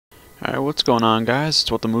Alright, what's going on, guys?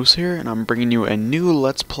 It's What the Moose here, and I'm bringing you a new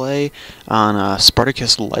Let's Play on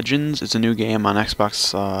Spartacus Legends. It's a new game on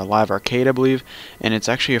Xbox Live Arcade, I believe, and it's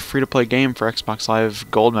actually a free-to-play game for Xbox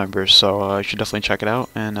Live Gold members, so you should definitely check it out,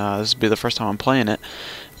 and this will be the first time I'm playing it,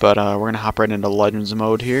 but we're going to hop right into Legends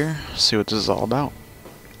mode here, see what this is all about.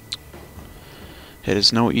 It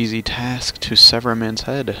is no easy task to sever a man's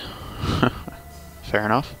head. Fair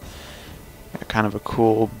enough. Got kind of a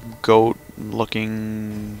cool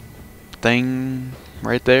goat-looking thing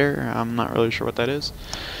right there. I'm not really sure what that is.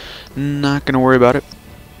 Not gonna worry about it.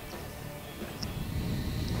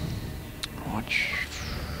 Watch.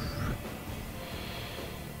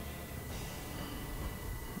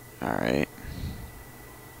 Alright.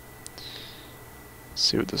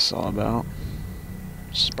 See what this is all about.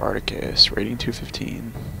 Spartacus, rating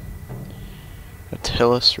 215.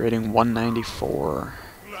 Attilus, rating 194.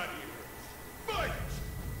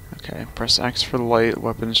 Okay, press X for light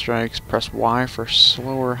weapon strikes, press Y for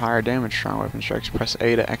slower, higher damage strong weapon strikes, press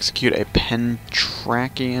A to execute a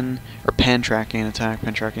pan-tracking attack.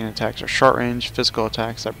 Pan-tracking attacks are short-range physical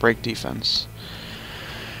attacks that break defense.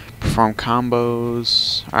 Perform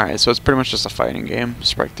combos. Alright, so it's pretty much just a fighting game.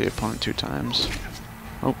 Strike the opponent 2 times.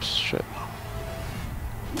 Oops, shit.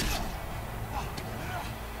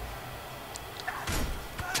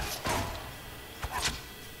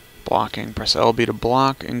 Blocking. Press LB to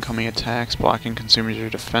block incoming attacks. Blocking consumes your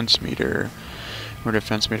defense meter. When your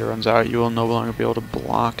defense meter runs out, you will no longer be able to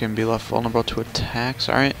block and be left vulnerable to attacks.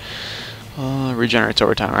 Alright. Regenerates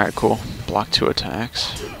over time. Alright, cool. Block 2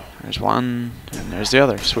 attacks. There's one, and there's the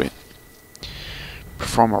other. Sweet.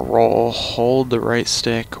 Perform a roll. Hold the right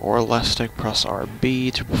stick or left stick. Press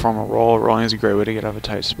RB to perform a roll. Rolling is a great way to get out of a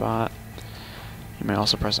tight spot. You may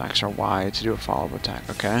also press X or Y to do a follow-up attack.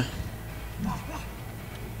 Okay.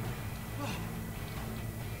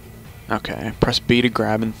 Okay, press B to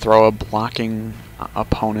grab and throw a blocking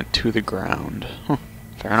opponent to the ground.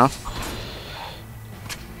 Fair enough.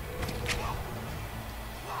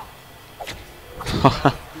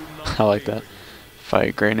 I like that.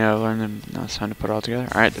 Fight, great, now learn. Now it's time to put it all together.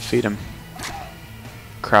 Alright, defeat him.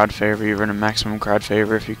 Crowd favor, you earn a maximum crowd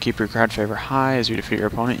favor. If you keep your crowd favor high as you defeat your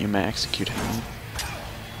opponent, you may execute him.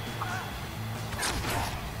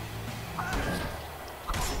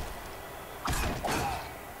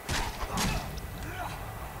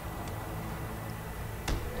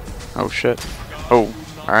 Oh shit. Oh,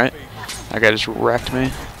 alright. That guy just wrecked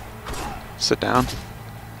me. Sit down.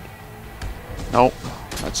 Nope.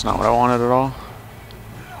 That's not what I wanted at all.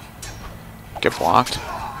 Get blocked.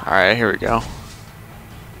 Alright, here we go.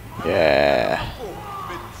 Yeah.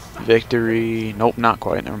 Victory. Nope, not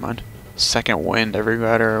quite. Never mind. Second wind. Every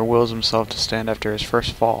rider wills himself to stand after his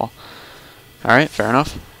first fall. Alright, fair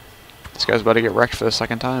enough. This guy's about to get wrecked for the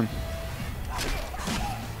second time.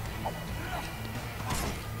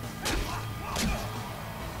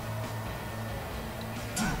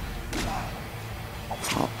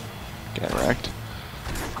 Get wrecked.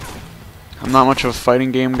 I'm not much of a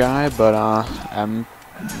fighting game guy, but I'm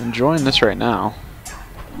enjoying this right now.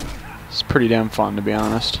 It's pretty damn fun, to be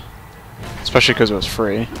honest. Especially because it was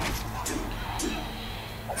free.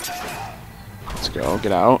 Let's go,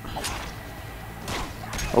 get out.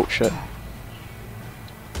 Oh, shit.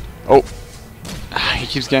 Oh! He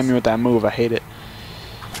keeps getting me with that move, I hate it.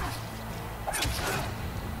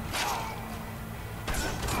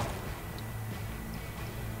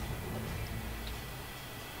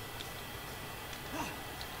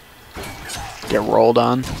 Get rolled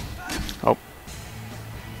on. Oh.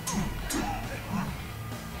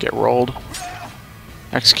 Get rolled.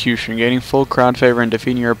 Execution. Gaining full crowd favor and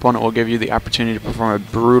defeating your opponent will give you the opportunity to perform a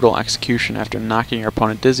brutal execution. After knocking your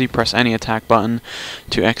opponent dizzy, press any attack button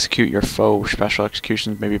to execute your foe. Special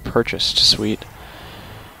executions may be purchased. Sweet.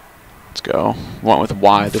 Let's go. Went with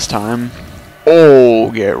Y this time. Oh,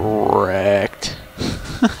 get wrecked.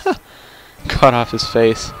 Cut off his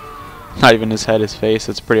face. Not even his head, his face.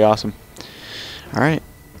 It's pretty awesome. Alright,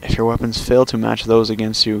 if your weapons fail to match those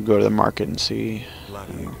against you, go to the market and see.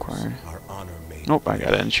 Nope, I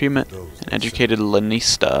got an achievement. An educated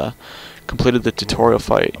Lanista completed the tutorial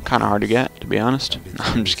fight. Kinda hard to get, to be honest.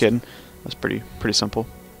 I'm just kidding. That's pretty simple.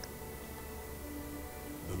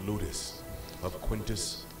 The ludus of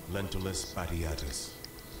Quintus Lentulus Gladiators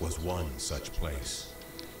was one such place.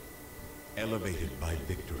 Elevated by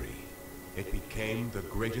victory, it became the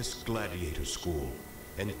greatest gladiator school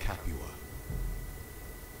in Capua.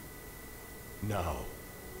 Now,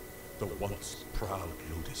 the once proud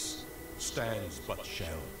ludus stands but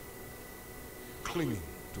shell, clinging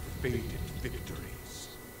to faded victories.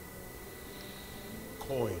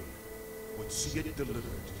 Coin would see it delivered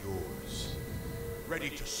yours. ready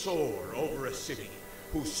to soar over a city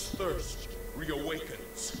whose thirst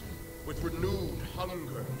reawakens with renewed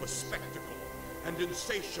hunger for spectacle and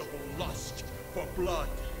insatiable lust for blood,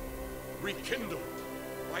 rekindled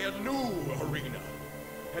by a new arena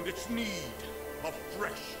and its need of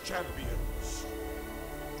fresh champions.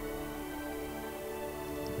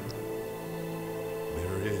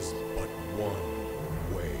 There is but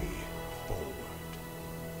one way forward.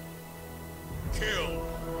 Kill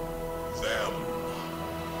them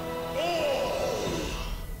all!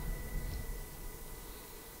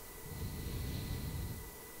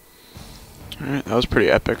 Alright, that was pretty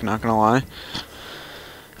epic, not gonna lie.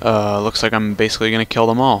 Looks like I'm basically gonna kill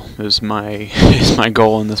them all. Is my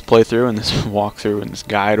goal in this playthrough, and this walkthrough, and this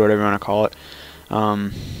guide, whatever you wanna call it.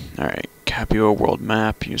 Alright, Capua world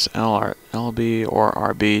map. Use LB or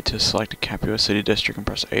RB to select a Capua city district and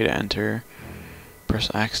press A to enter. Press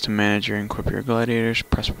X to manage and equip your gladiators.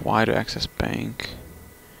 Press Y to access bank.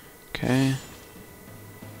 Okay.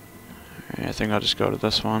 Alright, I think I'll just go to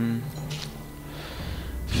this one.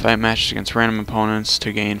 Fight matches against random opponents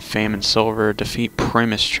to gain fame and silver. Defeat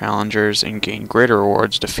Primus challengers and gain greater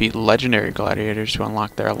rewards. Defeat legendary gladiators to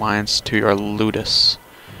unlock their alliance to your ludus.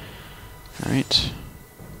 Alright.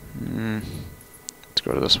 Let's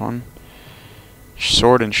go to this one.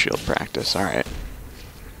 Sword and shield practice. Alright.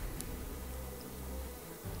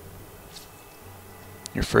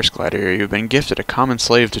 Your first gladiator. You've been gifted a common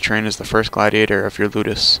slave to train as the first gladiator of your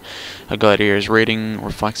ludus. A gladiator's rating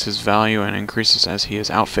reflects his value and increases as he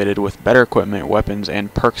is outfitted with better equipment, weapons,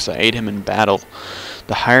 and perks that aid him in battle.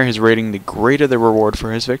 The higher his rating, the greater the reward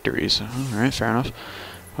for his victories. Alright, fair enough.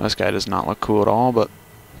 Well, this guy does not look cool at all, but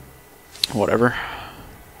whatever.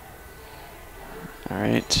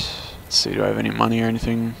 Alright. Let's see, do I have any money or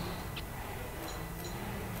anything?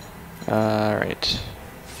 Alright.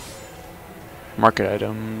 Market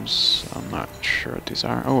items. I'm not sure what these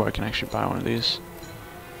are. Oh, I can actually buy one of these.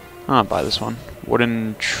 I'll buy this one.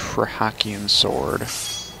 Wooden Trahakian sword.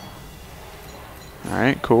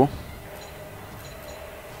 Alright, cool.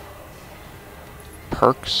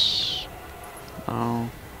 Perks. Oh.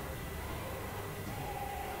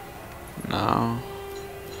 No.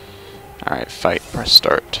 Alright, fight. Press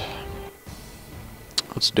start.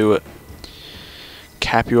 Let's do it.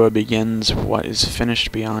 Capua begins what is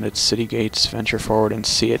finished beyond its city gates. Venture forward and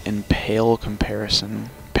see it in pale comparison.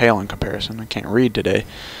 Pale in comparison. I can't read today.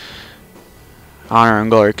 Honor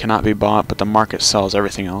and glory cannot be bought, but the market sells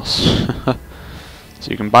everything else. So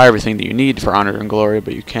you can buy everything that you need for honor and glory,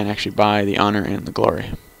 but you can't actually buy the honor and the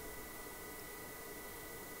glory.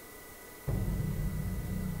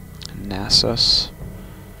 Nasus.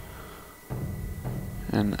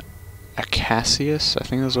 And Acacius, I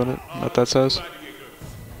think that's what that says.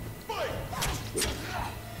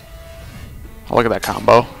 Oh, look at that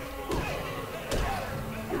combo.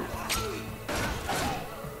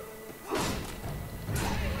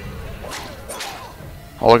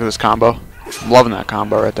 Oh, look at this combo. I'm loving that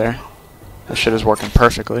combo right there. This shit is working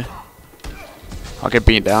perfectly. I'll get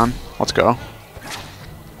beat down. Let's go.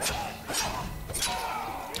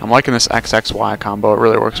 I'm liking this XXY combo. It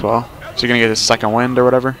really works well. So you're gonna get his second wind or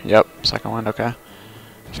whatever? Yep, second wind, okay.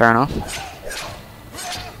 Fair enough.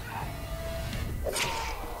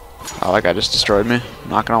 Oh, that guy just destroyed me.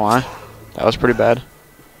 Not gonna lie. That was pretty bad.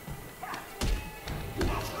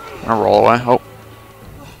 I'm gonna roll away. Oh.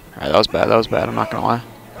 Alright, that was bad. That was bad. I'm not gonna lie.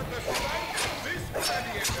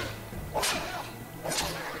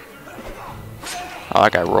 Oh,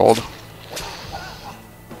 that guy rolled.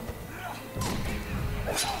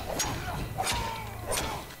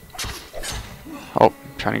 Oh,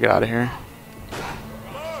 trying to get out of here.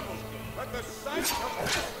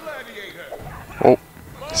 Oh.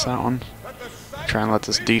 It's that one. Try and let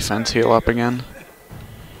this defense heal up again.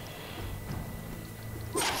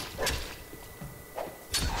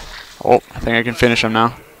 Oh, I think I can finish him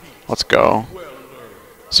now. Let's go.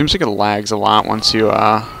 Seems like it lags a lot once you're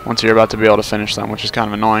about to be able to finish them, which is kind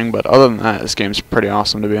of annoying. But other than that, this game's pretty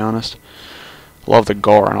awesome, to be honest. Love the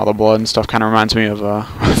gore and all the blood and stuff. Kind of reminds me of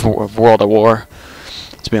World at War,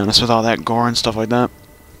 to be honest, with all that gore and stuff like that.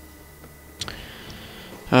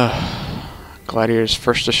 Gladiator's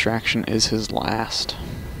first distraction is his last.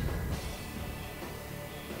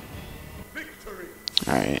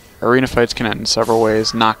 Alright. Arena fights can end in several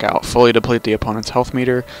ways. Knockout. Fully deplete the opponent's health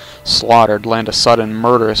meter. Slaughtered. Land a sudden,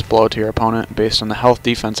 murderous blow to your opponent based on the health,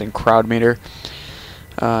 defense, and crowd meter.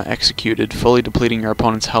 Executed. Fully depleting your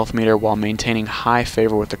opponent's health meter while maintaining high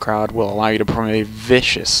favor with the crowd will allow you to perform a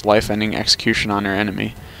vicious, life-ending execution on your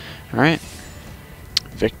enemy. Alright.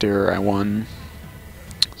 Victor, I won.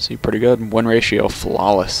 See, pretty good. Win ratio,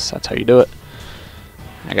 flawless. That's how you do it.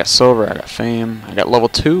 I got silver, I got fame, I got level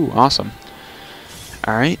 2, awesome.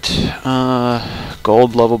 Alright,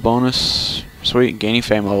 gold level bonus, sweet, gaining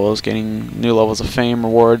fame levels, gaining new levels of fame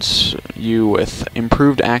rewards you with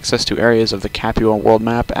improved access to areas of the Capua world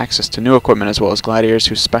map, access to new equipment as well as gladiators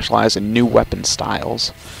who specialize in new weapon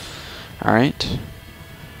styles. Alright,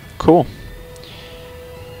 cool.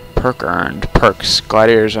 Perk earned. Perks.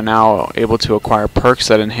 Gladiators are now able to acquire perks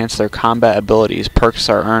that enhance their combat abilities. Perks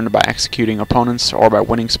are earned by executing opponents or by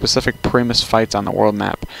winning specific Primus fights on the world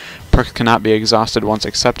map. Perks cannot be exhausted once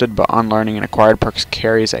accepted, but unlearning and acquired perks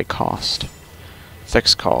carries a cost. Thick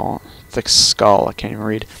skull, I can't even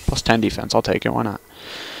read. Plus 10 defense, I'll take it, why not?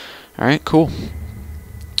 Alright, cool.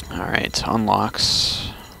 Alright,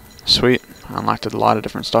 unlocks. Sweet, unlocked a lot of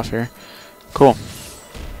different stuff here. Cool.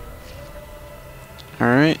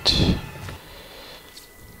 Alright.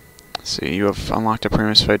 Let's see, you have unlocked a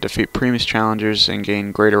Primus fight, defeat Primus challengers, and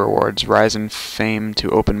gain greater rewards. Rise in fame to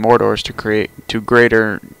open more doors to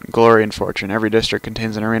greater glory and fortune. Every district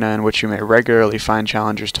contains an arena in which you may regularly find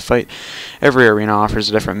challengers to fight. Every arena offers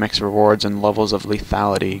a different mix of rewards and levels of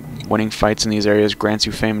lethality. Winning fights in these areas grants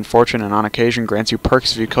you fame and fortune, and on occasion grants you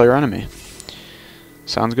perks if you kill your enemy.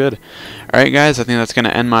 Sounds good. Alright guys, I think that's going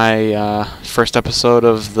to end my first episode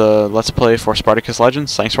of the Let's Play for Spartacus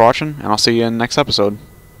Legends. Thanks for watching, and I'll see you in the next episode.